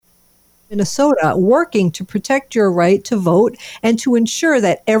Minnesota, working to protect your right to vote and to ensure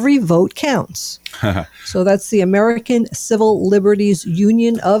that every vote counts. So that's the American Civil Liberties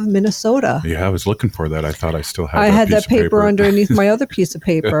Union of Minnesota. Yeah, I was looking for that. I thought I still had I that had piece that of paper underneath my other piece of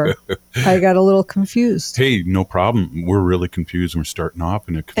paper. I got a little confused. Hey, no problem. We're really confused. We're starting off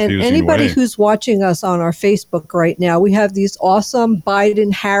in a confusing And anybody way. who's watching us on our Facebook right now, we have these awesome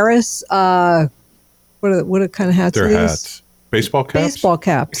Biden-Harris, what kind of hats Their are these? hats. Baseball caps? Baseball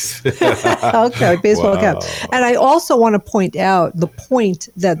caps. Okay, baseball Wow. caps. And I also want to point out the point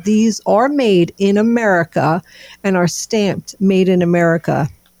that these are made in America and are stamped made in America.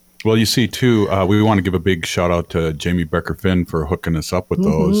 Well, you see, too, we want to give a big shout out to Jamie Becker-Finn for hooking us up with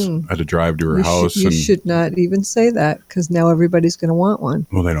those. I had to drive to her house. You should not even say that because now everybody's going to want one.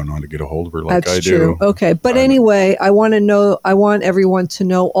 Well, they don't know how to get a hold of her like That's I true. do. Okay. But anyway, I want everyone to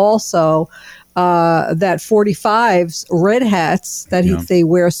know also that 45's red hats that they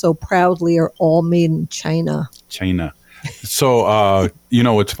wear so proudly are all made in China. China. So,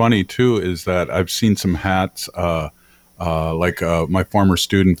 what's funny, too, is that I've seen some hats like my former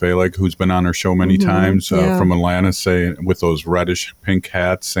student, Phaleg, who's been on our show many times from Atlanta, saying with those reddish pink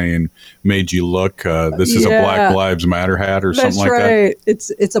hats saying, made you look, this is a Black Lives Matter hat or something like that.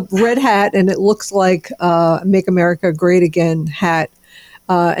 It's a red hat and it looks like Make America Great Again hat.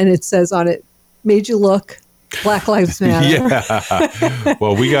 And it says on it, made you look, Black Lives Matter. Yeah.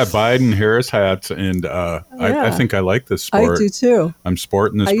 Well, we got Biden-Harris hats, and I think I like this sport. I do too. I'm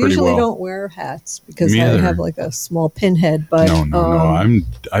sporting this pretty well. I usually don't wear hats because I have like a small pinhead. But no.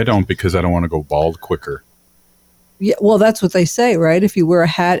 I don't because I don't want to go bald quicker. Yeah, well, that's what they say, right? If you wear a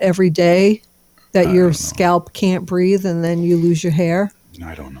hat every day, that your scalp can't breathe, and then you lose your hair.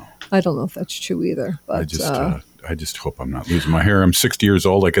 I don't know. I don't know if that's true either. But I just hope I'm not losing my hair. I'm 60 years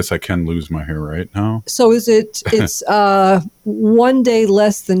old. I guess I can lose my hair right now. So it's 1 day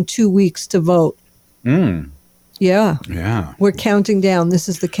less than 2 weeks to vote. Yeah. Yeah. We're counting down. This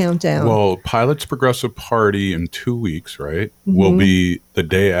is the countdown. Well, Pilots Progressive Party in 2 weeks, right, will be the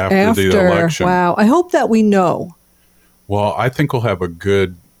day after the election. Wow. I hope that we know. Well, I think we'll have a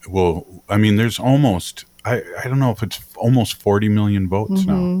good, there's almost, I don't know if it's almost 40 million votes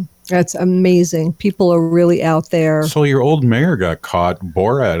now. That's amazing. People are really out there. So your old mayor got caught.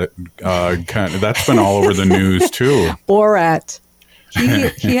 Borat, that's been all over the news too. Borat.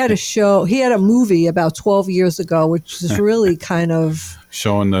 He had a show. He had a movie about 12 years ago, which is really kind of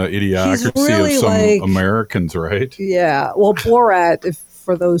showing the idiocracy really of some Americans, right? Yeah. Well, Borat,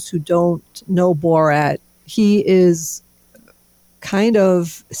 for those who don't know Borat, he is kind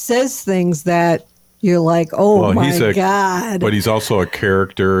of says things that you're like, my God. But he's also a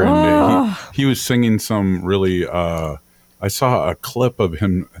character. And he was singing some really, I saw a clip of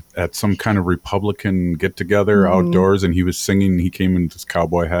him at some kind of Republican get-together outdoors, and he was singing, he came in this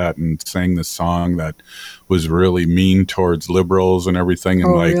cowboy hat and sang this song that was really mean towards liberals and everything,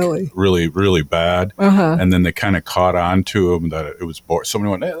 and really, really bad. And then they kind of caught on to him that it was Borat.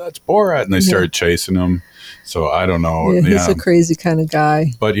 Somebody went, hey, that's Borat, and they started chasing him. So I don't know. Yeah, he's a crazy kind of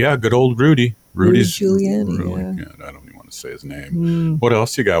guy. But yeah, good old Rudy. Rudy Giuliani. Really good. I don't even want to say his name. What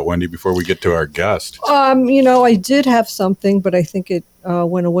else you got, Wendy, before we get to our guest? I did have something, but I think it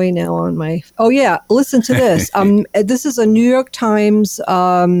went away now on my... Oh, yeah. Listen to this. This is a New York Times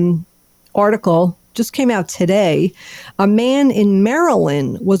article. Just came out today. A man in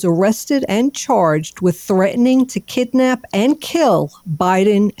Maryland was arrested and charged with threatening to kidnap and kill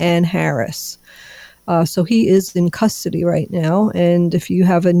Biden and Harris. So he is in custody right now. And if you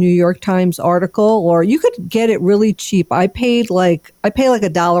have a New York Times article, or you could get it really cheap. I pay like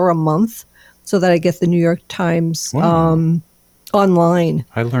 $1 a month so that I get the New York Times online.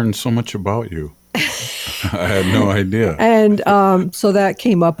 I learned so much about you. I had no idea. And so that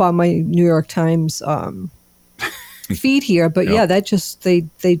came up on my New York Times feed here. But yeah, that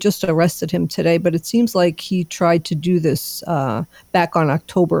they just arrested him today. But it seems like he tried to do this back on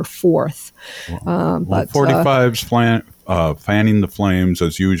October 4th. But 45's fanning the flames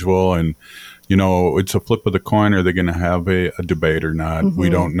as usual. And, it's a flip of the coin. Are they going to have a debate or not? We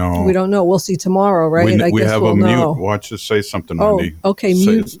don't know. We don't know. We'll see tomorrow, right? We have we'll a know. mute. Watch us say something, Wendy. Okay,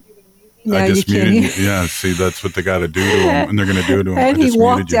 mute. I just muted you. Yeah, see, that's what they got to do to him, and they're going to do to him. And he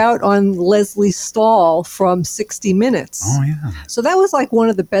walked out on Leslie Stahl from 60 Minutes. Oh, yeah. So that was like one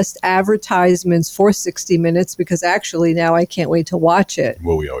of the best advertisements for 60 Minutes, because actually now I can't wait to watch it.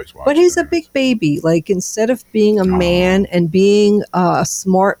 Well, we always watch it. But he's a big baby. Like, instead of being a man and being a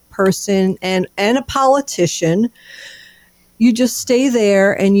smart person and a politician, you just stay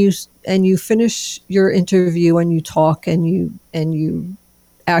there and you finish your interview and you talk and you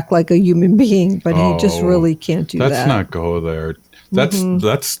act like a human being, but he just really can't do that. Let's not go there.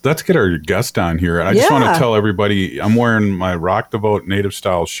 Let's get our guest on here. I just want to tell everybody I'm wearing my Rock the Vote native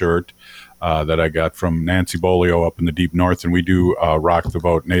style shirt that I got from Nancy Bolio up in the deep north, and we do Rock the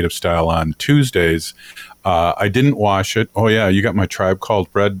Vote native style on Tuesdays. I didn't wash it. Oh yeah, you got my Tribe Called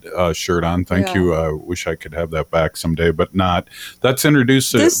Fred shirt on. Thank you. Wish I could have that back someday, but not. That's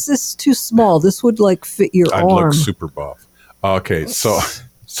introduced. This is too small. This would like fit your arm. I'd look super buff. Okay, so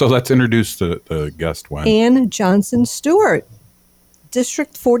let's introduce the guest. When Ann Johnson Stewart,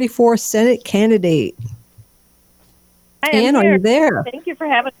 District 44 Senate candidate. Ann, are you there? Thank you for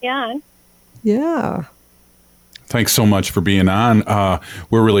having me on. Yeah. Thanks so much for being on.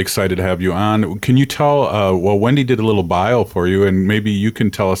 We're really excited to have you on. Can you tell, Wendy did a little bio for you, and maybe you can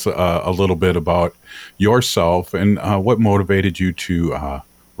tell us a little bit about yourself and what motivated you to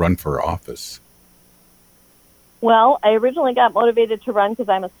run for office. Well, I originally got motivated to run because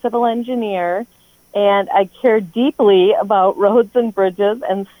I'm a civil engineer, and I care deeply about roads and bridges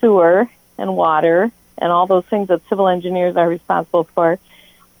and sewer and water and all those things that civil engineers are responsible for.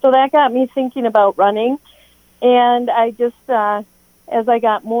 So that got me thinking about running. And I just, as I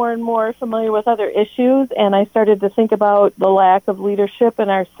got more and more familiar with other issues, and I started to think about the lack of leadership in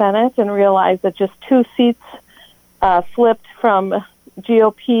our Senate and realized that just 2 seats flipped from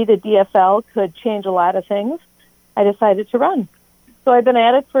GOP to DFL could change a lot of things, I decided to run. So I've been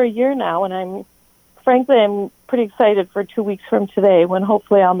at it for a year now, and I'm pretty excited for 2 weeks from today when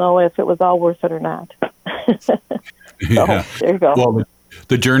hopefully I'll know if it was all worth it or not. So, there you go. Well,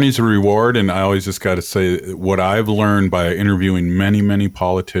 the journey's a reward, and I always just got to say what I've learned by interviewing many, many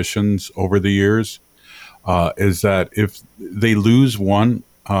politicians over the years is that if they lose one,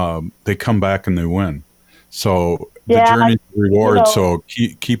 they come back and they win. So the journey's a reward. So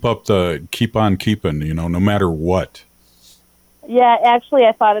keep on keeping. No matter what. Yeah, actually,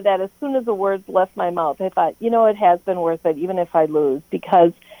 I thought of that as soon as the words left my mouth. I thought, it has been worth it, even if I lose,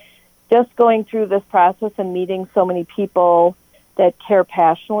 because just going through this process and meeting so many people that care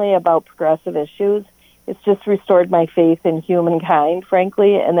passionately about progressive issues, it's just restored my faith in humankind,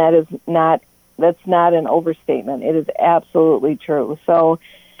 frankly, and that's not an overstatement. It is absolutely true. So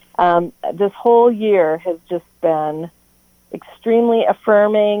this whole year has just been extremely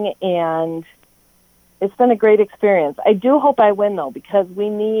affirming, and it's been a great experience. I do hope I win, though, because we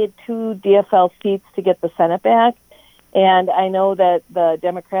need 2 DFL seats to get the Senate back, and I know that the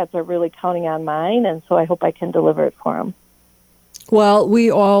Democrats are really counting on mine, and so I hope I can deliver it for them. Well, we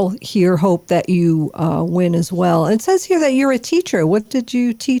all here hope that you win as well. And it says here that you're a teacher. What did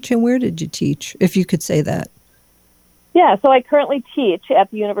you teach and where did you teach, if you could say that? Yeah, so I currently teach at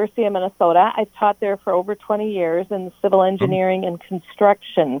the University of Minnesota. I've taught there for over 20 years in the civil engineering and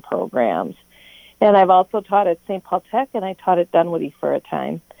construction programs. And I've also taught at St. Paul Tech, and I taught at Dunwoody for a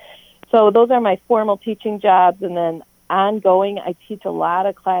time. So those are my formal teaching jobs. And then ongoing, I teach a lot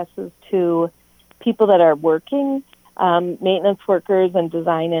of classes to people that are working, maintenance workers and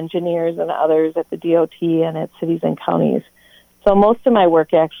design engineers and others at the DOT and at cities and counties. So most of my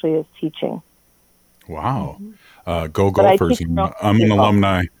work actually is teaching. Wow. Go Gophers. I'm an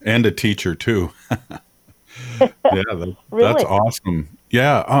alumni and a teacher too. Really? That's awesome.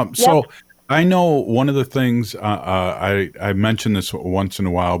 Yeah. So I know one of the things, I mention this once in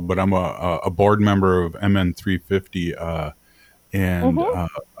a while, but I'm a board member of MN 350 and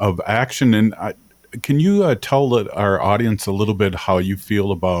of Action. And can you tell our audience a little bit how you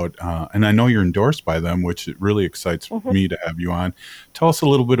feel about, and I know you're endorsed by them, which really excites me to have you on. Tell us a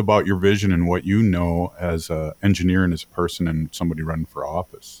little bit about your vision and what you know as an engineer and as a person and somebody running for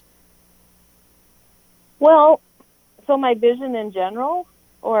office. Well, so my vision in general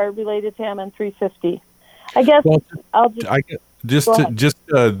or related to MN 350? I guess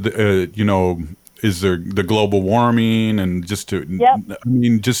is there the global warming and just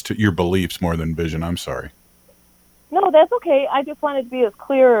your beliefs more than vision? I'm sorry. No, that's okay. I just wanted to be as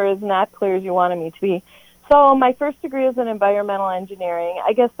clear or as not clear as you wanted me to be. So my first degree is in environmental engineering.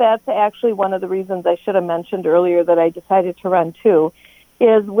 I guess that's actually one of the reasons I should have mentioned earlier that I decided to run too,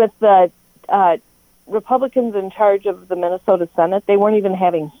 is with the Republicans in charge of the Minnesota Senate, they weren't even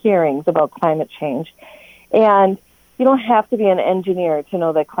having hearings about climate change. And you don't have to be an engineer to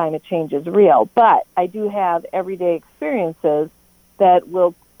know that climate change is real, but I do have everyday experiences that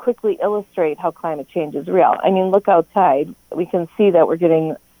will quickly illustrate how climate change is real. I mean, look outside. We can see that we're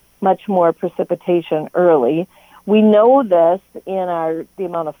getting much more precipitation early. We know this in the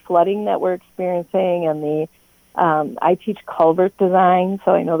amount of flooding that we're experiencing, and I teach culvert design,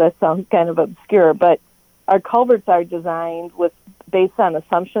 so I know that sounds kind of obscure, but our culverts are designed based on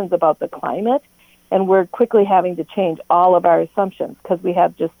assumptions about the climate, and we're quickly having to change all of our assumptions because we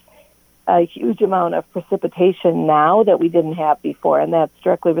have just a huge amount of precipitation now that we didn't have before, and that's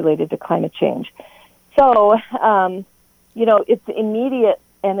directly related to climate change. So, it's immediate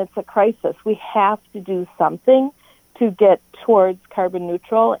and it's a crisis. We have to do something to get towards carbon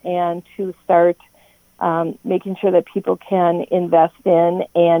neutral and to start making sure that people can invest in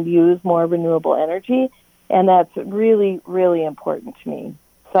and use more renewable energy, and that's really, really important to me.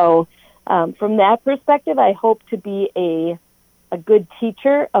 So from that perspective, I hope to be a good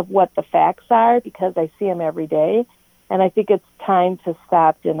teacher of what the facts are, because I see them every day, and I think it's time to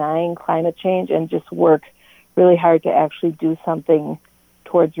stop denying climate change and just work really hard to actually do something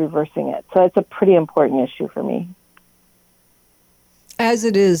towards reversing it. So it's a pretty important issue for me. As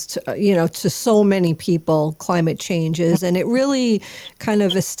it is, to so many people, climate change is, and it really kind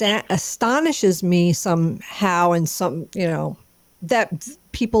of astonishes me somehow, and that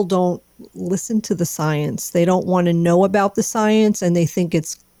people don't listen to the science. They don't want to know about the science, and they think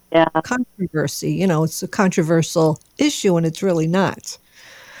it's controversy. It's a controversial issue, and it's really not.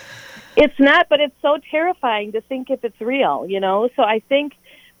 It's not, but it's so terrifying to think if it's real, So I think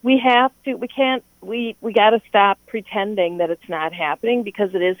we got to stop pretending that it's not happening,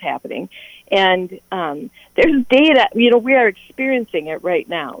 because it is happening. And there's data, we are experiencing it right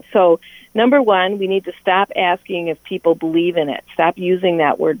now. So number one, we need to stop asking if people believe in it. Stop using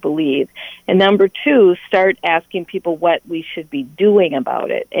that word believe. And number two, start asking people what we should be doing about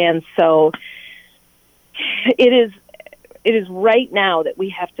it. And so it is right now that we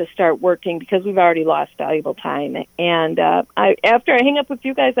have to start working, because we've already lost valuable time. And after I hang up with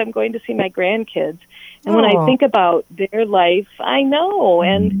you guys, I'm going to see my grandkids. And when I think about their life, I know,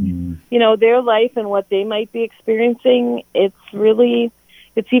 and, their life and what they might be experiencing, it's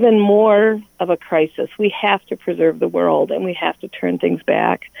even more of a crisis. We have to preserve the world, and we have to turn things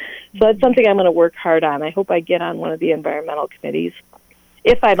back. So that's something I'm going to work hard on. I hope I get on one of the environmental committees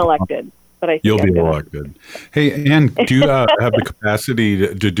if I'm elected. But you'll be elected. Hey, Ann, do you have the capacity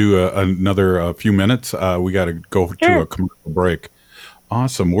to do another few minutes? We got to go to a commercial break.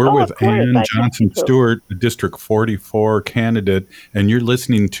 Awesome. We're with Ann Johnson Stewart, the District 44 candidate, and you're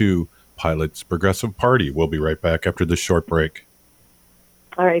listening to Pilot's Progressive Party. We'll be right back after this short break.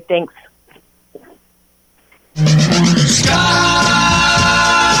 All right, thanks. Sky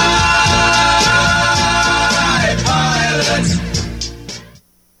Pilots.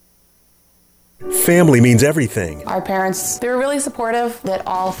 Family means everything. Our parents, they were really supportive that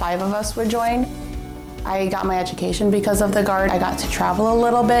all 5 of us would join. I got my education because of the Guard. I got to travel a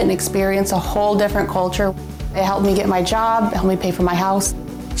little bit and experience a whole different culture. It helped me get my job, it helped me pay for my house.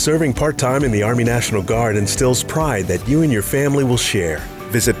 Serving part-time in the Army National Guard instills pride that you and your family will share.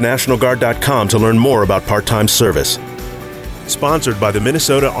 Visit NationalGuard.com to learn more about part-time service. Sponsored by the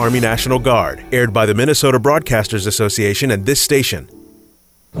Minnesota Army National Guard. Aired by the Minnesota Broadcasters Association and this station.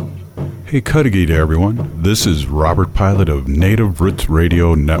 Hey, Cudahy to everyone. This is Robert Pilot of Native Roots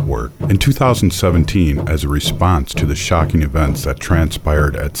Radio Network. In 2017, as a response to the shocking events that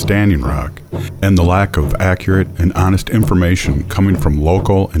transpired at Standing Rock and the lack of accurate and honest information coming from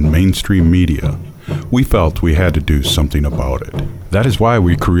local and mainstream media, we felt we had to do something about it. That is why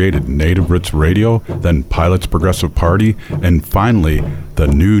we created Native Roots Radio, then Pilot's Progressive Party, and finally, the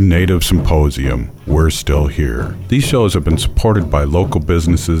new Native Symposium, We're Still Here. These shows have been supported by local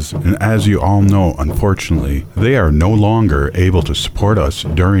businesses, and as you all know, unfortunately, they are no longer able to support us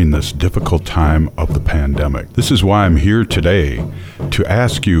during this difficult time of the pandemic. This is why I'm here today, to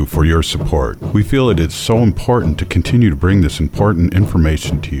ask you for your support. We feel it is so important to continue to bring this important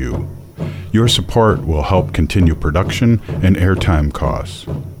information to you. Your support will help continue production and airtime costs.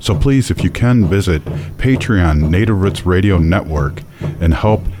 So please, if you can, visit Patreon Native Roots Radio Network and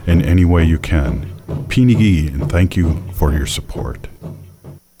help in any way you can. Pinigi, and thank you for your support.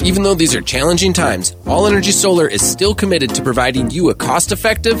 Even though these are challenging times, All Energy Solar is still committed to providing you a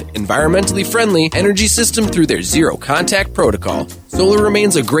cost-effective, environmentally friendly energy system through their zero-contact protocol. Solar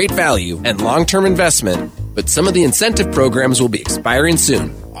remains a great value and long-term investment, but some of the incentive programs will be expiring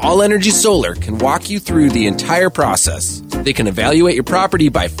soon. All Energy Solar can walk you through the entire process. They can evaluate your property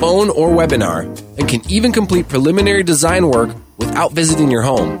by phone or webinar and can even complete preliminary design work without visiting your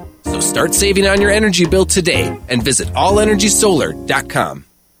home. So start saving on your energy bill today and visit allenergysolar.com.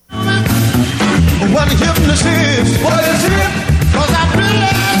 What hypnosis is? What is it? 'Cause I really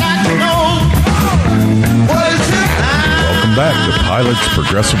like to know. What is it? Welcome back to Pilot's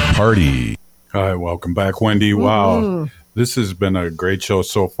Progressive Party. Hi, welcome back, Wendy. Wow. This has been a great show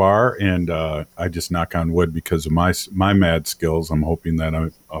so far, and I just knock on wood because of my mad skills. I'm hoping that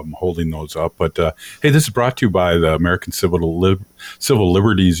I'm holding those up. But, hey, this is brought to you by the American Civil Civil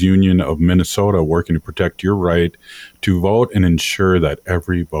Liberties Union of Minnesota, working to protect your right to vote and ensure that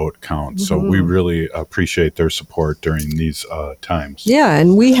every vote counts. So we really appreciate their support during these times. Yeah,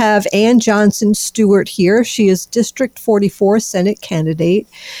 and we have Ann Johnson Stewart here. She is District 44 Senate candidate.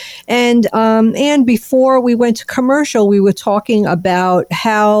 And Ann, before we went to commercial, we were talking about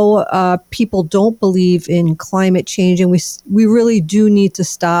how people don't believe in climate change, and we really do need to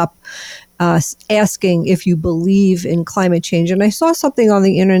stop asking if you believe in climate change. And I saw something on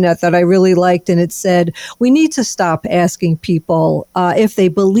the internet that I really liked, and it said, we need to stop asking people if they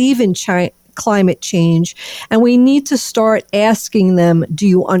believe in climate change, and we need to start asking them, do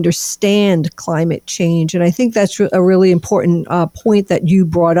you understand climate change? And I think that's a really important point that you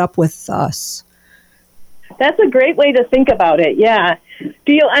brought up with us. That's a great way to think about it, yeah.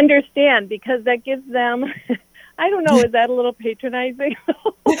 Do you understand? Because that gives them... I don't know, is that a little patronizing?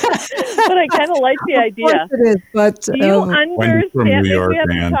 But I kind of like the idea. Of course it is, but do you understand? Maybe we have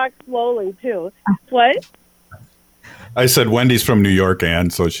to talk slowly, too. What? I said Wendy's from New York, Ann,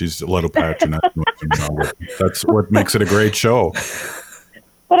 so she's a little patronizing. That's what makes it a great show.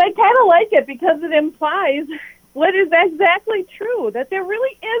 But I kind of like it because it implies what is exactly true, that there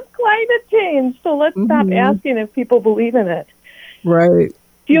really is climate change. So let's stop asking if people believe in it. Right.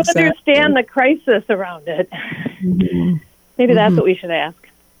 Do you understand the crisis around it? Maybe that's what we should ask.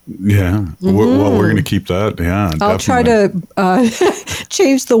 Yeah. Well, we're going to keep that. Yeah. I'll try to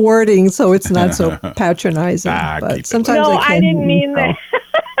change the wording so it's not so patronizing. But sometimes I didn't mean that.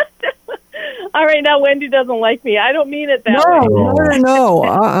 All right. Now Wendy doesn't like me. I don't mean it that way.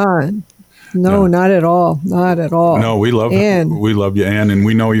 No. No, not at all. Not at all. No, we love Ann. We love you, Ann, and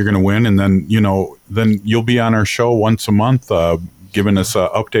we know you're going to win. And then, then you'll be on our show once a month, giving us an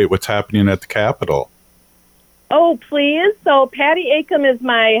update what's happening at the Capitol. Oh, please. So Patty Acom is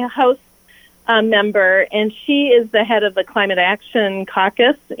my House member, and she is the head of the Climate Action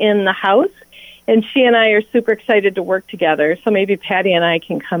Caucus in the House, and she and I are super excited to work together. So maybe Patty and I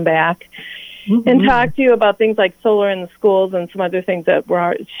can come back and talk to you about things like solar in the schools and some other things that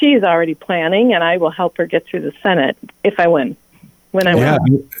she's already planning, and I will help her get through the Senate if I win. When I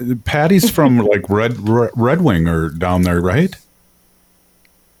win. Yeah, Patty's from like Red Wing or down there, right?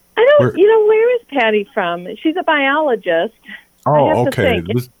 I don't, where is Patty from? She's a biologist. Oh, I have okay.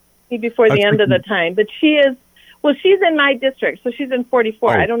 To think before the end of the time. But she's in my district, so she's in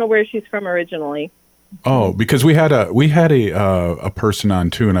 44. I don't know where she's from originally. Oh, because we had a person on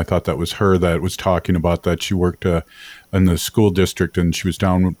too, and I thought that was her that was talking about that. She worked in the school district, and she was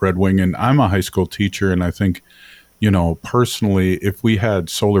down with Red Wing. And I'm a high school teacher, and I think, personally, if we had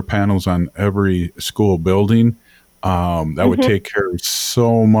solar panels on every school building, that would take care of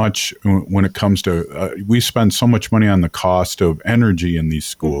so much when it comes to, we spend so much money on the cost of energy in these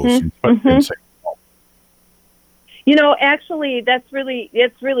schools. Actually,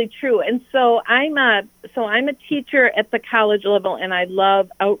 it's really true. And so I'm a teacher at the college level, and I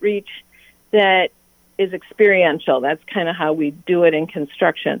love outreach that is experiential. That's kind of how we do it in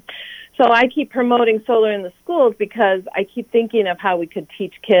construction. So I keep promoting solar in the schools because I keep thinking of how we could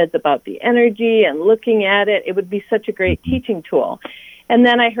teach kids about the energy and looking at it. It would be such a great teaching tool. And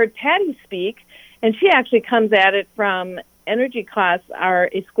then I heard Patty speak, and she actually comes at it from energy costs are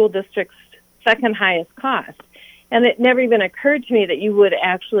a school district's second highest cost. And it never even occurred to me that you would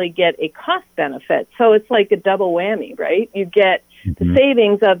actually get a cost benefit. So it's like a double whammy, right? You get the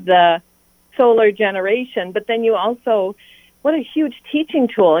savings of the solar generation, but then you also... What a huge teaching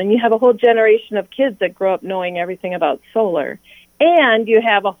tool. And you have a whole generation of kids that grow up knowing everything about solar. And you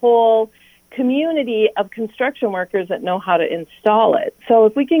have a whole community of construction workers that know how to install it. So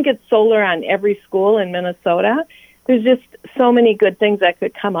if we can get solar on every school in Minnesota, there's just so many good things that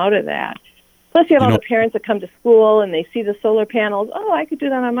could come out of that. Plus you have all the parents that come to school and they see the solar panels. Oh, I could do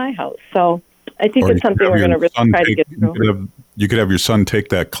that on my house. So I think it's something we're going to really try to get through. You could have your son take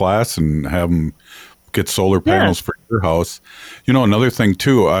that class and have him get solar panels for your house. Another thing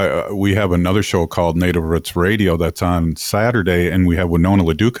too, we have another show called Native Roots Radio that's on Saturday, and we have Winona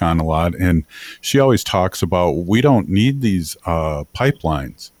LaDuke on a lot, and she always talks about we don't need these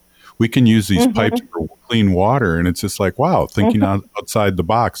pipelines. We can use these pipes for clean water, and it's just like, wow, thinking outside the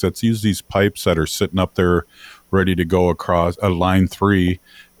box. Let's use these pipes that are sitting up there ready to go across line 3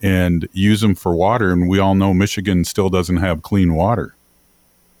 and use them for water, and we all know Michigan still doesn't have clean water.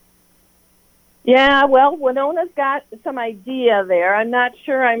 Yeah, well, Winona's got some idea there. I'm not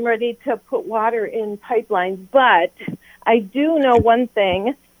sure I'm ready to put water in pipelines, but I do know one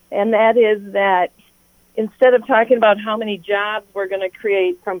thing, and that is that instead of talking about how many jobs we're going to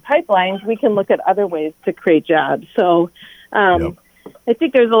create from pipelines, we can look at other ways to create jobs. So I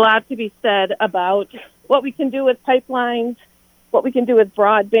think there's a lot to be said about what we can do with pipelines what we can do with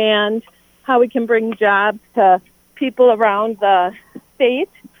broadband, how we can bring jobs to people around the state.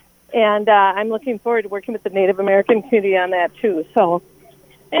 And I'm looking forward to working with the Native American community on that, too. So,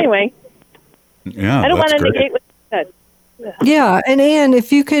 anyway, yeah, I don't want to negate what you said. Yeah, and Ann,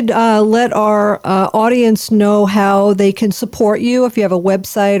 if you could let our audience know how they can support you, if you have a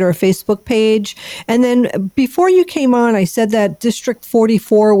website or a Facebook page. And then before you came on, I said that District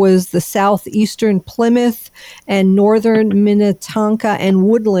 44 was the southeastern Plymouth and northern Minnetonka and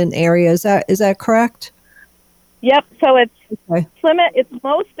Woodland area. Is that correct? Yep, so it's Plymouth. It's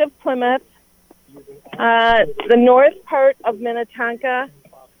most of Plymouth, the north part of Minnetonka,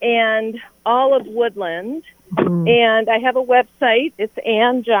 and all of Woodland. And I have a website. It's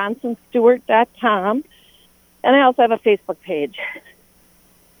AnnJohnsonStewart.com. And I also have a Facebook page.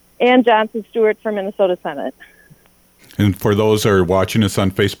 Ann Johnson Stewart for Minnesota Senate. And for those that are watching us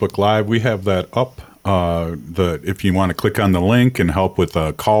on Facebook Live, we have that up. If you want to click on the link and help with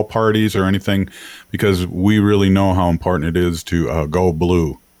call parties or anything, because we really know how important it is to go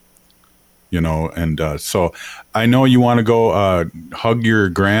blue. And so I know you want to go hug your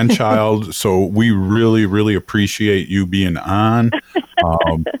grandchild, so we really, really appreciate you being on.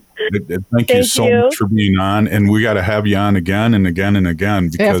 Thank you so much for being on, and we got to have you on again and again and again.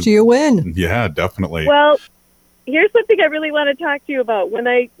 Because, after you win. Yeah, definitely. Well, here's something I really want to talk to you about. When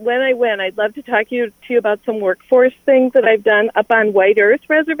I win, I'd love to talk to you about some workforce things that I've done up on White Earth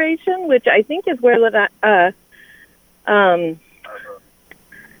Reservation, which I think is where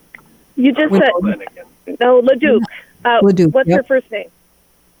you just said, no, Leduc. Leduc. What's her first name?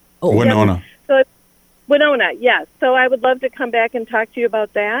 Winona. So Winona, yes. So I would love to come back and talk to you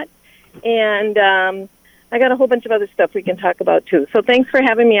about that. And I got a whole bunch of other stuff we can talk about, too. So thanks for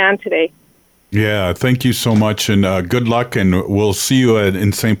having me on today. Yeah, thank you so much, and good luck, and we'll see you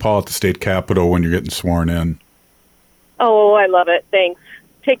in St. Paul at the state capitol when you're getting sworn in. Oh, I love it. Thanks.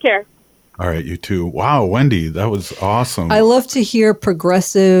 Take care. All right, you too. Wow, Wendy, that was awesome. I love to hear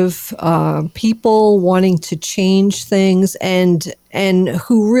progressive people wanting to change things and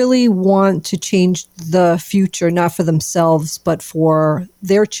who really want to change the future, not for themselves, but for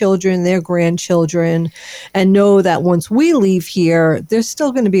their children, their grandchildren, and know that once we leave here, there's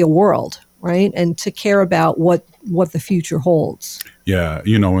still going to be a world, right? And to care about what the future holds. Yeah,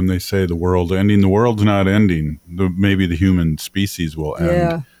 when they say the world's ending, the world's not ending. Maybe the human species will end.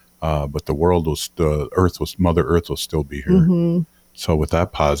 Yeah. But Mother Earth will still be here. Mm-hmm. So with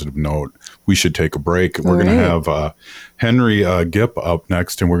that positive note, we should take a break. We're going to have Henry Gipp up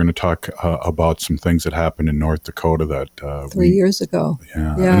next, and we're going to talk about some things that happened in North Dakota that 3 years ago.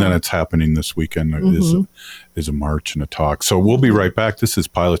 Yeah, and then it's happening this weekend. Is a march and a talk. So we'll be right back. This is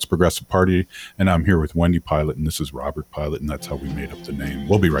Pilot's Progressive Party, and I'm here with Wendy Pilot, and this is Robert Pilot, and that's how we made up the name.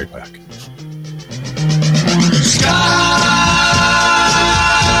 We'll be right back.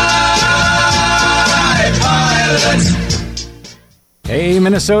 Hey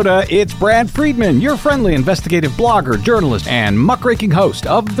Minnesota, it's Brad Friedman, your friendly investigative blogger, journalist, and muckraking host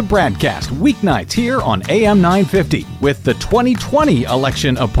of the Bradcast, weeknights here on AM 950. With the 2020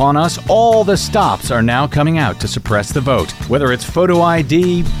 election upon us, all the stops are now coming out to suppress the vote. Whether it's photo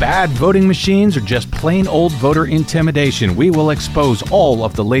ID, bad voting machines, or just plain old voter intimidation, we will expose all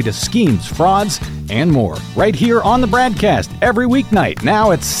of the latest schemes, frauds, and more. Right here on the Bradcast, every weeknight,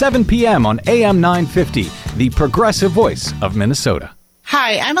 now at 7 p.m. on AM 950, the progressive voice of Minnesota.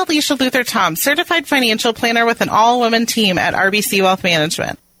 Hi, I'm Alicia Luther-Tom, certified financial planner with an all-women team at RBC Wealth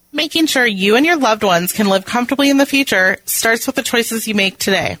Management. Making sure you and your loved ones can live comfortably in the future starts with the choices you make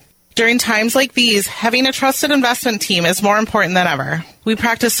today. During times like these, having a trusted investment team is more important than ever. We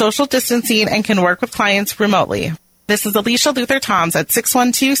practice social distancing and can work with clients remotely. This is Alicia Luther-Toms at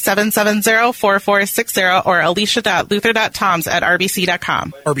 612-770-4460 or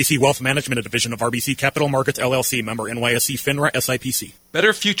alicia.luther.toms@rbc.com. RBC Wealth Management, a division of RBC Capital Markets, LLC, member NYSE, FINRA, SIPC.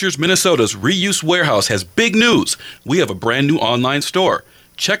 Better Futures Minnesota's Reuse Warehouse has big news. We have a brand new online store.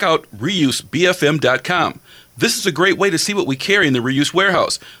 Check out reusebfm.com. This is a great way to see what we carry in the Reuse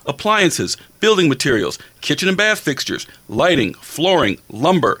Warehouse. Appliances, building materials, kitchen and bath fixtures, lighting, flooring,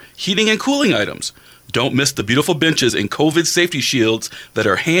 lumber, heating and cooling items. Don't miss the beautiful benches and COVID safety shields that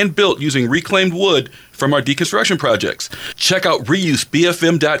are hand-built using reclaimed wood from our deconstruction projects. Check out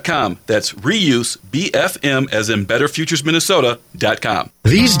reusebfm.com. That's reusebfm as in betterfuturesminnesota.com.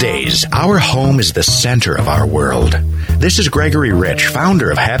 These days, our home is the center of our world. This is Gregory Rich, founder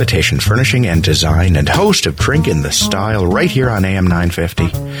of Habitation Furnishing and Design and host of Drink in the Style right here on AM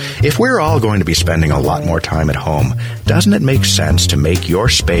 950. If we're all going to be spending a lot more time at home, doesn't it make sense to make your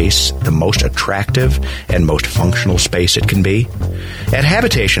space the most attractive and most functional space it can be? At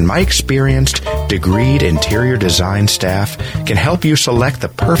Habitation, my experienced degreed interior design staff can help you select the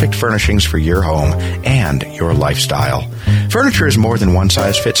perfect furnishings for your home and your lifestyle. Furniture is more than one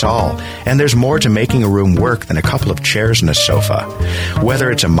size fits all, and there's more to making a room work than a couple of chairs and a sofa.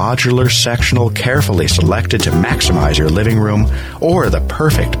 Whether it's a modular sectional carefully selected to maximize your living room, or the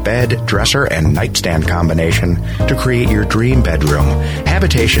perfect bed, dresser, and nightstand combination to create your dream bedroom,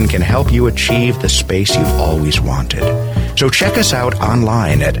 Habitation can help you achieve the space you've always wanted. So check us out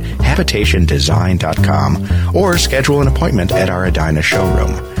online at habitationdesign.com or schedule an appointment at our Edina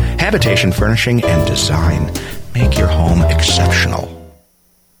showroom. Habitation Furnishing and Design. Make your home exceptional.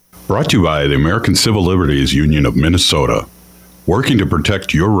 Brought to you by the American Civil Liberties Union of Minnesota, working to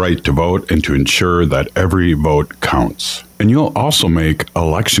protect your right to vote and to ensure that every vote counts. And you'll also make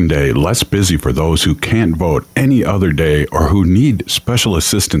Election Day less busy for those who can't vote any other day or who need special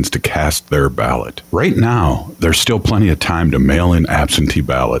assistance to cast their ballot. Right now, there's still plenty of time to mail in absentee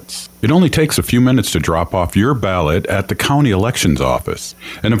ballots. It only takes a few minutes to drop off your ballot at the county elections office.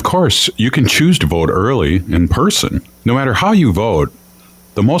 And of course, you can choose to vote early in person. No matter how you vote,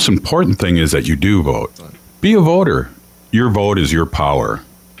 the most important thing is that you do vote. Be a voter. Your vote is your power.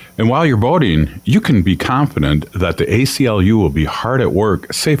 And while you're voting, you can be confident that the ACLU will be hard at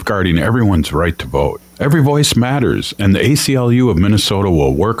work safeguarding everyone's right to vote. Every voice matters, and the ACLU of Minnesota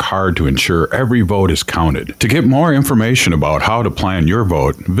will work hard to ensure every vote is counted. To get more information about how to plan your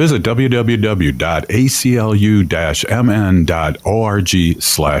vote, visit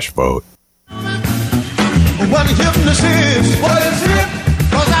www.aclu-mn.org/vote. What hypnosis, what is it?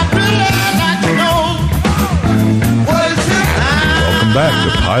 'Cause I really like to know. Welcome back to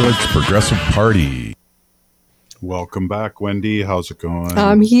Pilots Progressive Party. Welcome back, Wendy. How's it going?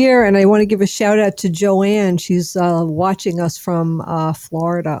 I'm here, and I want to give a shout out to Joanne. She's watching us from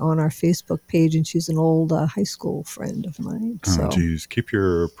Florida on our Facebook page, and she's an old high school friend of mine. So. Oh, geez. Keep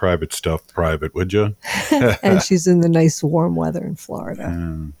your private stuff private, would you? And she's in the nice warm weather in Florida.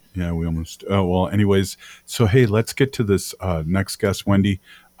 Yeah, we almost. Well, anyways, so hey, let's get to this next guest, Wendy.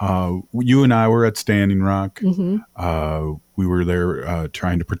 You and I were at Standing Rock. Mm-hmm. We were there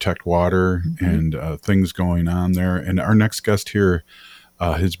trying to protect water and things going on there. And our next guest here,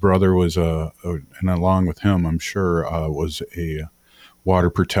 his brother was, and along with him, I'm sure, was a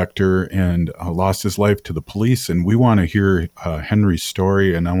water protector and lost his life to the police. And we want to hear Henry's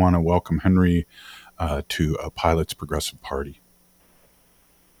story, and I want to welcome Henry to Pilots Progressive Party.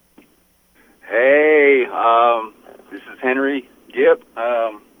 Hey, this is Henry Gipp.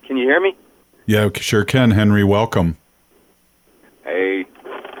 Can you hear me? Yeah, sure can. Henry, welcome. Hey,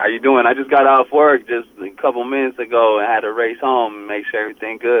 how you doing? I just got out of work just a couple minutes ago and had to race home and make sure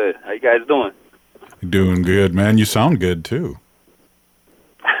everything good. How you guys doing? Doing good, man. You sound good, too.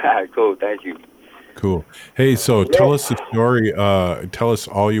 Cool, thank you. Cool. Hey, so tell us the story. Tell us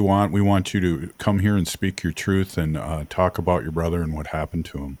all you want. We want you to come here and speak your truth and talk about your brother and what happened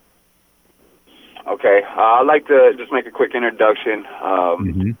to him. Okay, I'd like to just make a quick introduction.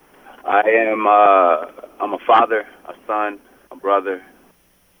 I'm a father, a son, a brother.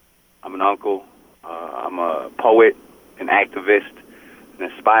 I'm an uncle. I'm a poet, an activist,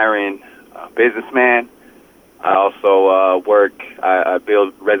 an aspiring businessman. I also I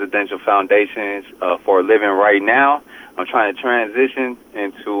build residential foundations for a living right now. I'm trying to transition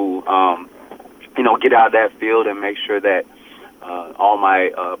into, get out of that field and make sure that all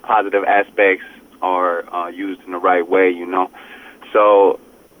my positive aspects are used in the right way, So,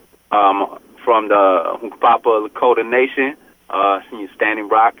 from the Hunkpapa Lakota Nation, Standing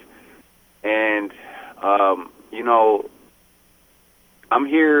Rock, and, I'm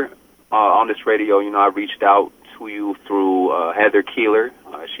here on this radio. I reached out to you through Heather Keeler.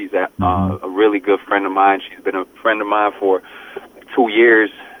 She's a really good friend of mine. She's been a friend of mine for 2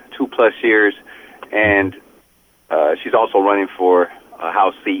 plus years, and she's also running for a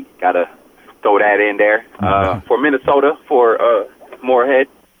House seat. Gotta throw that in there for Minnesota, for Moorhead.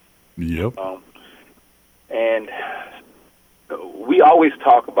 Yep. And we always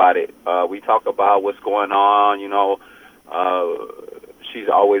talk about it. We talk about what's going on. She's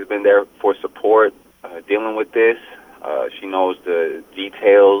always been there for support, dealing with this. She knows the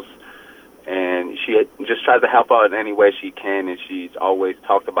details, and she just tries to help out in any way she can. And she's always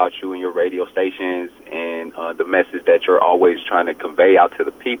talked about you and your radio stations and the message that you're always trying to convey out to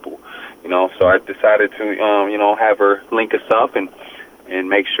the people. So I decided to, have her link us up and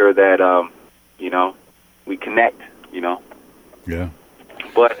make sure that, we connect, Yeah.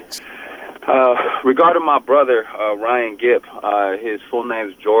 But regarding my brother, Ryan Gipp, his full name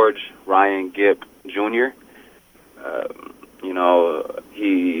is George Ryan Gipp, Jr.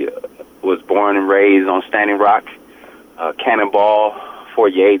 He was born and raised on Standing Rock, Cannonball,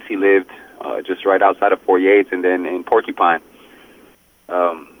 Fort Yates. He lived just right outside of 48th, and then in Porcupine.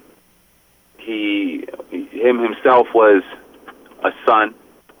 Himself was a son,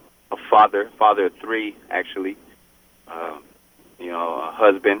 a father of 3, actually. A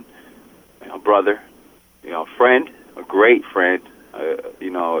husband, a brother, a friend, a great friend,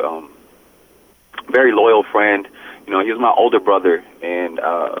 very loyal friend. He was my older brother, and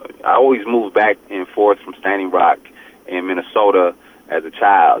I always moved back and forth from Standing Rock in Minnesota as a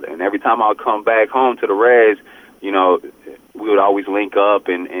child. And every time I would come back home to the res, we would always link up,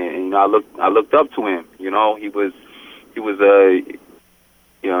 and I looked up to him. He was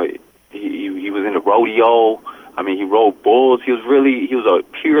in the rodeo. I mean, he rode bulls. He was a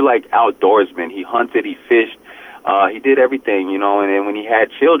pure outdoorsman. He hunted, he fished, he did everything, and then when he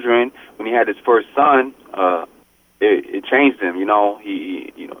had children, when he had his first son, it changed him.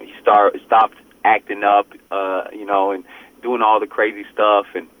 He stopped acting up, and doing all the crazy stuff,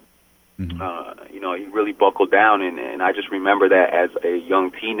 and he really buckled down, and I just remember that as a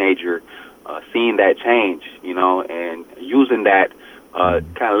young teenager, seeing that change, and using that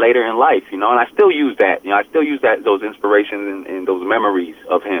kind of later in life, and I still use that. I still use those inspirations and those memories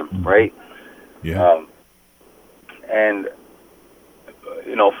of him, right? Yeah. And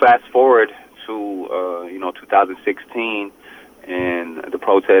fast forward to 2016 and the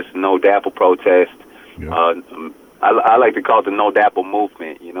protest, No Dapple protest. Yeah. I like to call it the No Dapple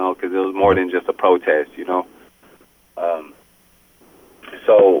movement, because it was more than just a protest,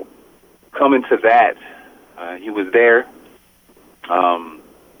 So coming to that, he was there,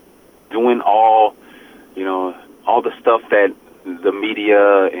 doing all the stuff that the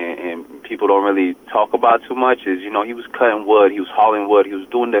media and people don't really talk about too much. Is he was cutting wood, he was hauling wood, he was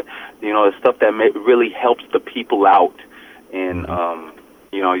doing the the stuff that really helps the people out, and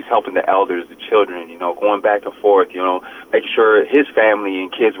he's helping the elders, the children, going back and forth, make sure his family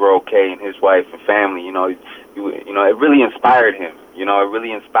and kids were okay, and his wife and family, it really inspired him. It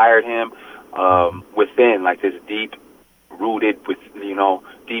really inspired him within, this deep rooted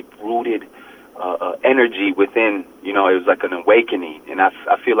energy within. It was like an awakening, and I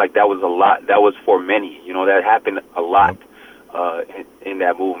feel like that was a lot. That was for many. That happened a lot in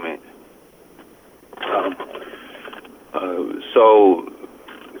that movement. So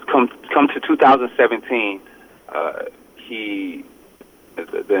come to 2017, the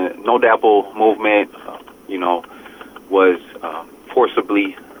No Dapple movement, was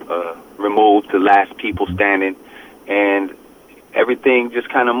forcibly removed, the last people standing, and everything just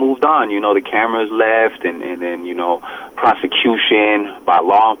kind of moved on. The cameras left, and then prosecution by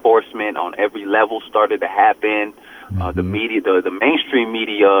law enforcement on every level started to happen. The media, the mainstream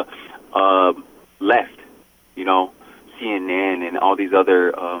media, left. CNN and all these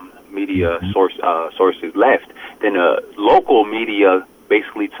other media sources left. Then the local media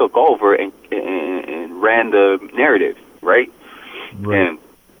basically took over and ran the narrative, right? And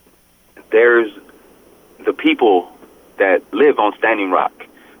there's the people that live on Standing Rock,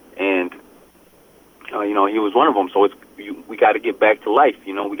 and he was one of them. So we got to get back to life.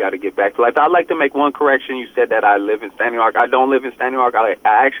 We got to get back to life. I'd like to make one correction. You said that I live in Standing Rock. I don't live in Standing Rock. I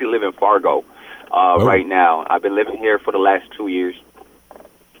actually live in Fargo right now. I've been living here for the last 2 years.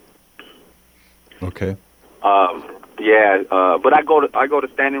 Okay. But I go to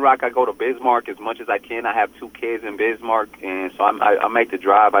Standing Rock. I go to Bismarck as much as I can. I have 2 kids in Bismarck, and so I make the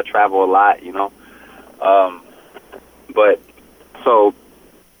drive. I travel a lot, But so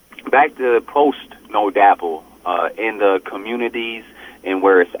back to post No Dapple in the communities and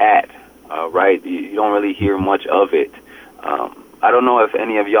where it's at, right? You don't really hear much of it. I don't know if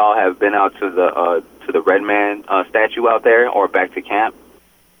any of y'all have been out to the Red Man statue out there or back to camp.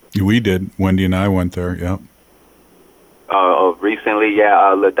 We did. Wendy and I went there. Yeah. Recently,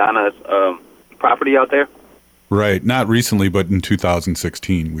 LaDonna's property out there. Right. Not recently, but in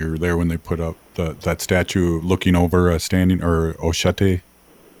 2016, we were there when they put up that statue looking over standing or Oshete.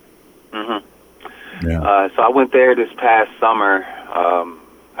 Mm-hmm. Yeah. So I went there this past summer,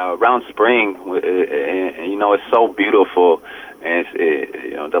 around spring, and it's so beautiful, and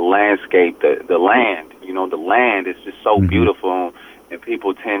it's, the landscape, the land, the land is just so beautiful, and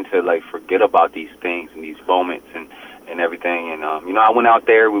people tend to forget about these things and these moments and everything. And I went out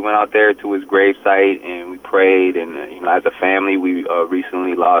there. We went out there to his gravesite, and we prayed. And as a family, we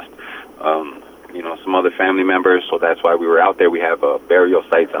recently lost some other family members, so that's why we were out there. We have burial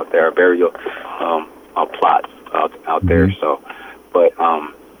sites out there, burial plots out there. So, but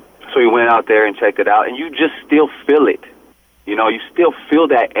so we went out there and checked it out, and you just still feel it. You still feel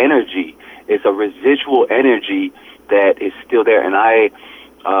that energy. It's a residual energy that is still there. And I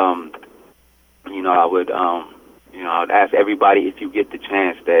would ask everybody, if you get the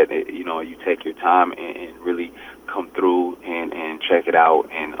chance, that you take your time and really come through and check it out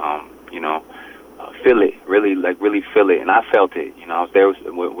and, feel it, really feel it. And I felt it. I was there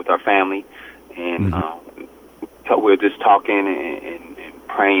with our family, and we were just talking and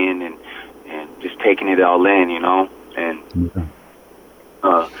praying and just taking it all in, And,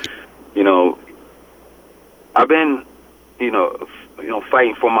 I've been,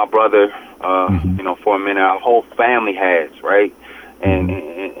 fighting for my brother, for a minute. Our whole family has, right?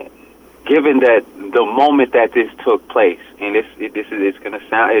 And given that the moment that this took place, and it's going to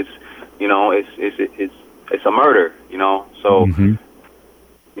sound, it's a murder, So,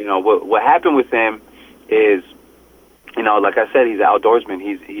 what happened with him is, like I said, he's an outdoorsman.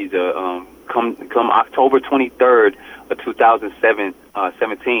 He's a come October 23rd of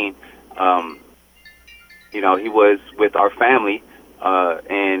 2017. He was with our family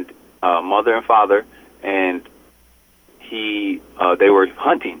and mother and father, and they were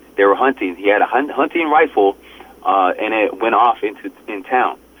hunting. He had a hunting rifle, and it went off in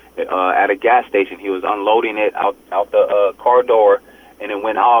town at a gas station. He was unloading it out the car door, and it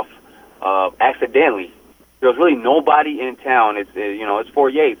went off accidentally. There was really nobody in town. It's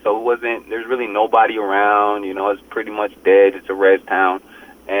 48, so there's really nobody around. It's pretty much dead. It's a res town,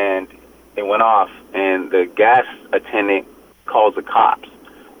 and it went off, and the gas attendant calls the cops,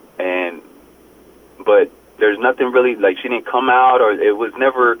 but there's nothing really, she didn't come out, or it was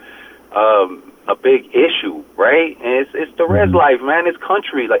never a big issue, right? And it's the res life, man. It's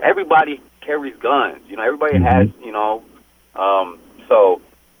country. Everybody carries guns. Everybody has, so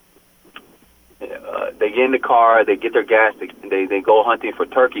they get in the car, they get their gas, they go hunting for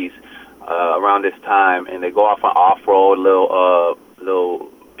turkeys around this time, and they go off on off-road, little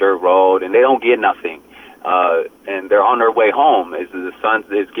dirt road, and they don't get nothing. And they're on their way home. The sun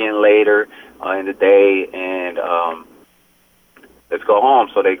is getting later in the day, and let's go home.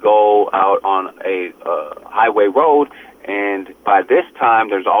 So they go out on a highway road, and by this time,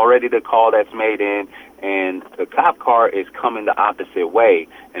 there's already the call that's made in, and the cop car is coming the opposite way,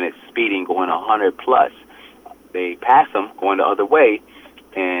 and it's speeding, going 100 plus. They pass them going the other way,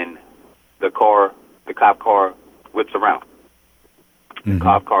 and the cop car whips around. The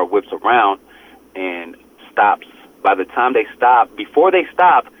cop car whips around and stops. By the time they stop, before they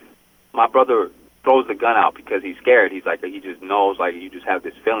stop, my brother throws the gun out because he's scared. He's like, he just knows, you just have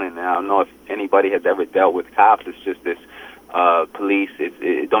this feeling. And I don't know if anybody has ever dealt with cops. It's just this police.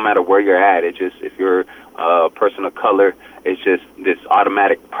 It don't matter where you're at. It's just, if you're a person of color, it's just this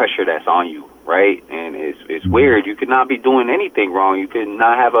automatic pressure that's on you, right? And it's weird. You could not be doing anything wrong. You could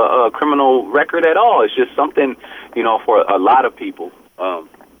not have a criminal record at all. It's just something, for a lot of people.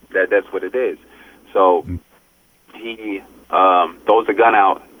 That's what it is. So he throws the gun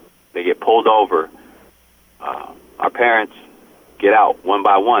out. They get pulled over. Our parents get out one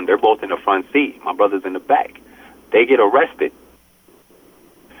by one. They're both in the front seat. My brother's in the back. They get arrested.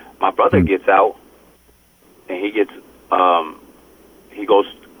 My brother gets out, and he goes.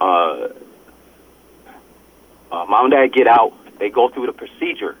 Mom and Dad get out. They go through the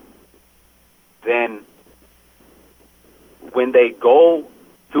procedure. Then, when they go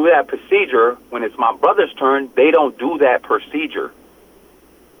through that procedure, when it's my brother's turn, they don't do that procedure.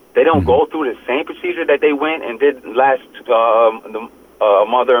 They don't go through the same procedure that they went and did last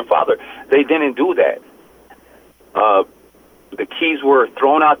mother and father. They didn't do that. The keys were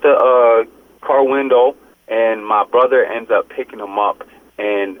thrown out the car window, and my brother ends up picking them up.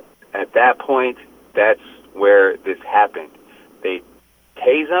 And at that point, that's where this happened. They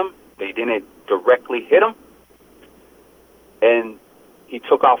tased him. They didn't directly hit him. And he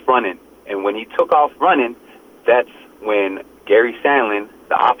took off running. And when he took off running, that's when Gary Sandlin,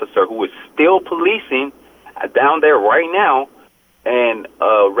 the officer who is still policing down there right now, and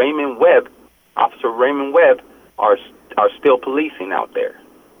Officer Raymond Webb, are still policing out there,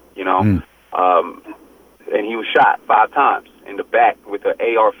 and he was shot 5 times in the back with an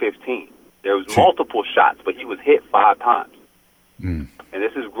AR-15. There was multiple shots, but he was hit 5 times. And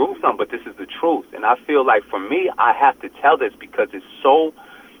this is gruesome, but this is the truth. And I feel like, for me, I have to tell this because it's so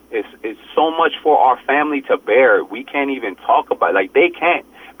much for our family to bear. We can't even talk about it. They can't,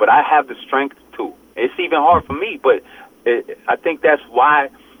 but I have the strength to. It's even hard for me, but I think that's why,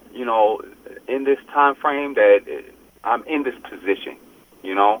 in this time frame that I'm in this position,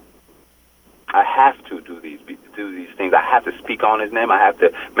 I have to do these things. I have to speak on his name. I have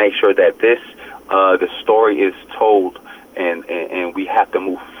to make sure that the story is told, and we have to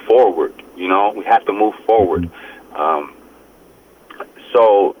move forward. We have to move forward.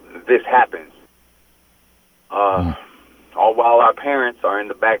 So this happens. All while our parents are in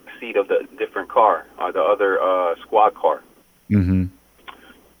the back seat of the different car, or the other squad car.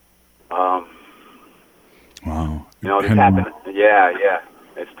 You know, this happened. Yeah.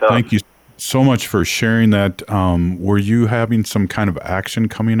 It's tough. Thank you so much for sharing that. Were you having some kind of action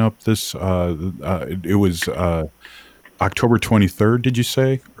coming up this, it was October 23rd, did you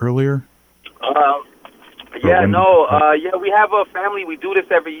say earlier? We have a family. We do this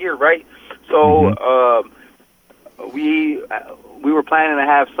every year, right? So we were planning to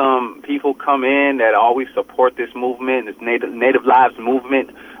have some people come in that always support this movement, this Native Lives movement,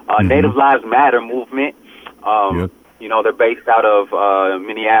 Native Lives Matter movement. You know, they're based out of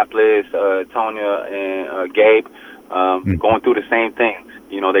Minneapolis, Tonya and Gabe, going through the same things.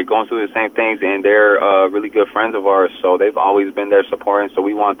 You know, they're going through the same things, and they're really good friends of ours, so they've always been there supporting, so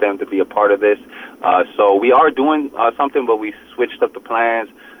we want them to be a part of this. So we are doing something, but we switched up the plans,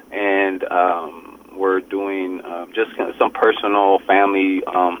 and we're doing just some personal family,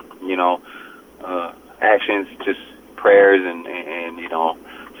 actions, just prayers and you know,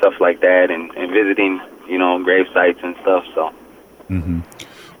 stuff like that, and visiting, you know, grave sites and stuff, so.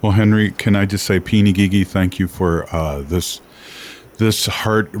 Well, Henry, can I just say, Peeny Gigi, thank you for this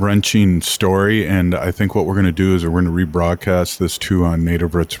heart-wrenching story, and I think what we're going to do is we're going to rebroadcast this too on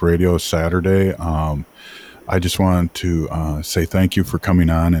Native Roots Radio Saturday. I just wanted to say thank you for coming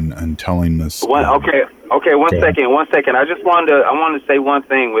on and telling this. One second. I wanted to say one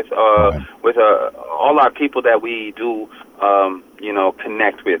thing with all our people that we do,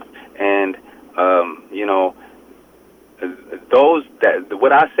 connect with, and those that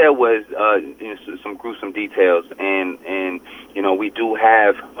what I said was some gruesome details, and we do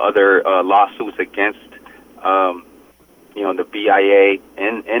have other lawsuits against the BIA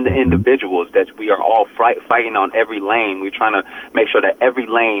and the individuals that we are all fighting on every lane. We're trying to make sure that every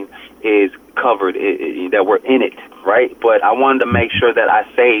lane is covered, that we're in it, right? But I wanted to make sure that I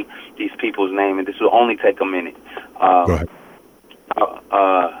say these people's name, and this will only take a minute. Go ahead.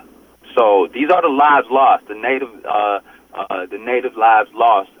 So these are the lives lost, the native lives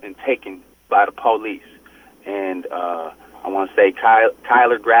lost and taken by the police. And I want to say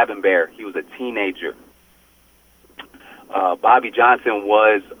Kyler Grabenbear, he was a teenager. Bobby Johnson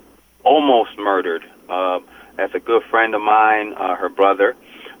was almost murdered. That's a good friend of mine, her brother.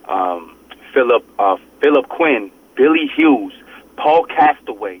 Philip Quinn, Billy Hughes, Paul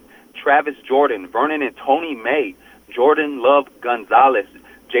Castaway, Travis Jordan, Vernon and Tony May, Jordan Love Gonzalez,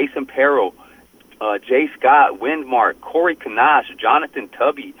 Jason Perro, Jay Scott Windmark, Corey Kanash, Jonathan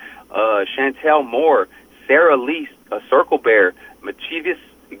Tubby, Chantel Moore, Sarah Lee Circle Bear, Machievous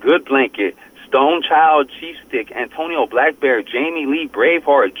Goodblanket, Stone Child Chief Stick, Antonio Blackbear, Jamie Lee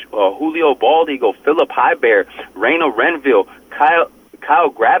Braveheart, Julio Bald Eagle, Philip Highbear, Raina Renville,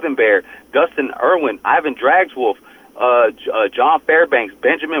 Kyle Grabenbear, Dustin Irwin, Ivan Dragswolf, John Fairbanks,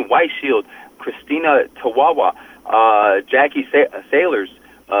 Benjamin Whiteshield, Christina Tawawa, Jackie Sailors,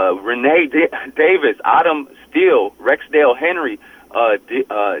 Renee Davis, Adam Steele, Rexdale Henry,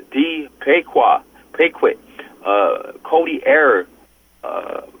 D. Paquit, Cody Error,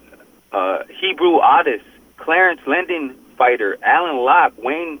 Hebrew Otis, Clarence Linden Fighter, Alan Locke,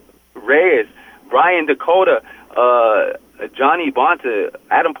 Wayne Reyes, Brian Dakota, Johnny Bonta,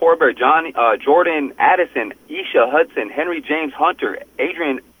 Adam Porber, Jordan Addison, Isha Hudson, Henry James Hunter,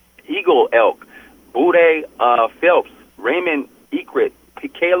 Adrian Eagle Elk, Bude Phelps, Raymond Ekrit,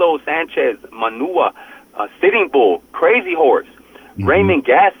 Piquelo Sanchez, Manua, Sitting Bull, Crazy Horse, Raymond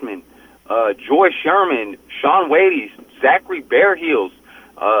Gassman, Joy Sherman, Sean Wades, Zachary Bearheels,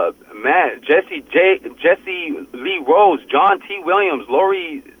 Jesse Lee Rose, John T. Williams,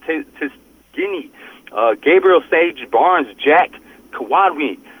 Lori Tiskini, Gabriel Sage Barnes, Jack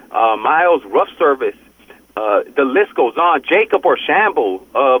Kawadwi, Miles Rough Service, the list goes on, Jacob Orshambo,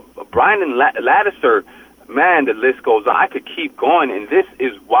 Brian Lattiser, man, the list goes on. I could keep going, and this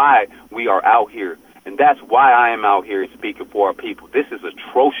is why we are out here, and that's why I am out here speaking for our people. This is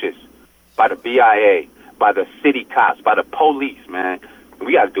atrocious by the BIA, by the city cops, by the police, man.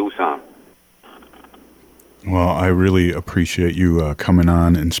 We got to do something. Well, I really appreciate you coming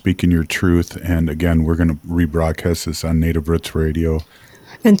on and speaking your truth. And again, we're going to rebroadcast this on Native Roots Radio.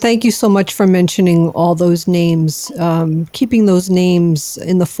 And thank you so much for mentioning all those names, keeping those names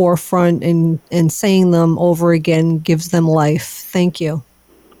in the forefront and saying them over again gives them life. Thank you.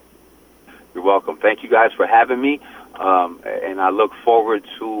 You're welcome. Thank you guys for having me. And I look forward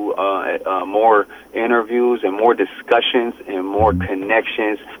to more interviews and more discussions and more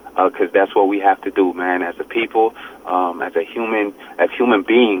connections, because that's what we have to do, man. As a people, as human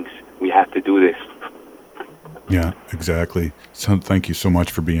beings, we have to do this. Yeah, exactly. So thank you so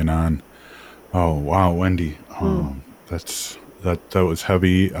much for being on. Oh, wow, Wendy. That was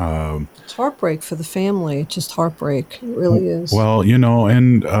heavy. It's heartbreak for the family. Just heartbreak. It really is. Well,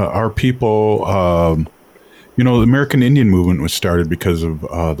 and our people, the American Indian movement was started because of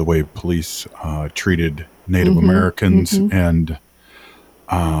the way police treated Native Americans, and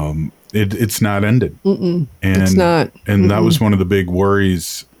it's not ended. And it's not. And that was one of the big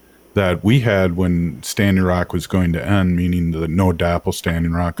worries that we had when Standing Rock was going to end, meaning the No DAPL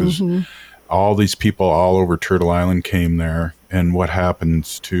Standing Rock, because all these people all over Turtle Island came there, and what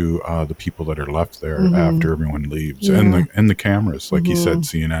happens to the people that are left there after everyone leaves, and the cameras, like you said,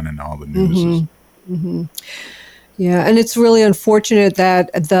 CNN and all the news. Yeah, and it's really unfortunate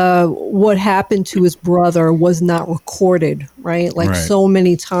that what happened to his brother was not recorded, right? Like so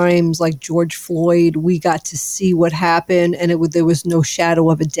many times, like George Floyd, we got to see what happened, and there was no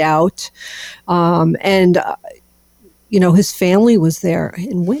shadow of a doubt. His family was there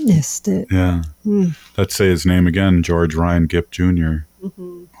and witnessed it. Yeah. Let's say his name again, George Ryan Gipp Jr.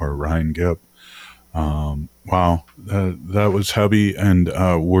 Or Ryan Gipp. Wow, that was heavy, and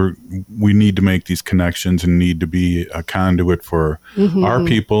we need to make these connections and need to be a conduit for our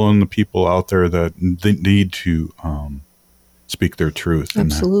people and the people out there that need to speak their truth.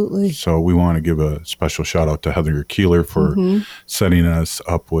 Absolutely. So we want to give a special shout out to Heather Keeler for setting us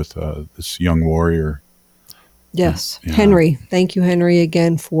up with this young warrior. Yes, Henry. Thank you, Henry,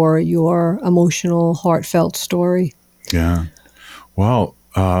 again for your emotional, heartfelt story. Yeah. Well,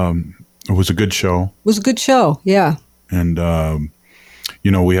 it was a good show. It was a good show, yeah. And,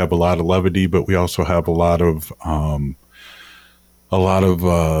 we have a lot of levity, but we also have a lot of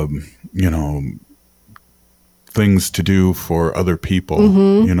things to do for other people.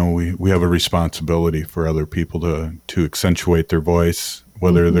 We have a responsibility for other people to accentuate their voice,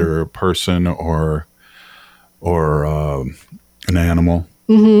 whether they're a person or an animal.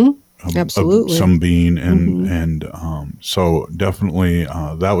 Absolutely. Some being. And so definitely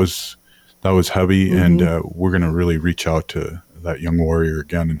that was heavy, and we're going to really reach out to that young warrior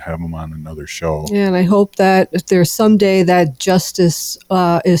again and have him on another show. Yeah, and I hope that if there's someday that justice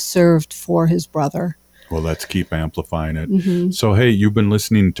is served for his brother. Well, let's keep amplifying it. So, hey, you've been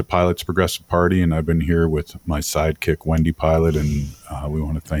listening to Pilot's Progressive Party, and I've been here with my sidekick, Wendy Pilot, and we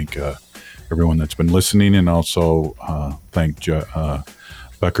want to thank everyone that's been listening, and also thank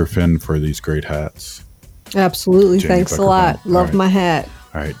Becker Finn for these great hats. Absolutely. Jamie Thanks Becker a lot. Finn. Love my hat.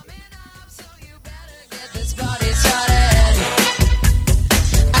 All right.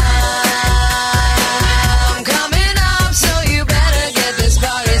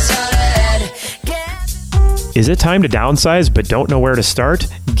 Is it time to downsize but don't know where to start?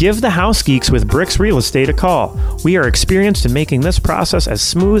 Give the House Geeks with Bricks Real Estate a call. We are experienced in making this process as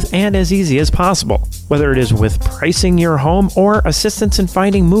smooth and as easy as possible. Whether it is with pricing your home or assistance in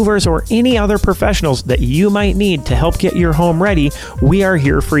finding movers or any other professionals that you might need to help get your home ready, we are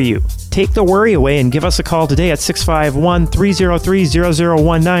here for you. Take the worry away and give us a call today at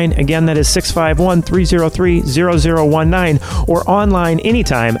 651-303-0019. Again, that is 651-303-0019, or online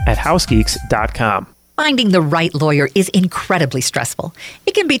anytime at housegeeks.com. Finding the right lawyer is incredibly stressful.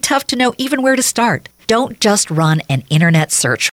 It can be tough to know even where to start. Don't just run an internet search.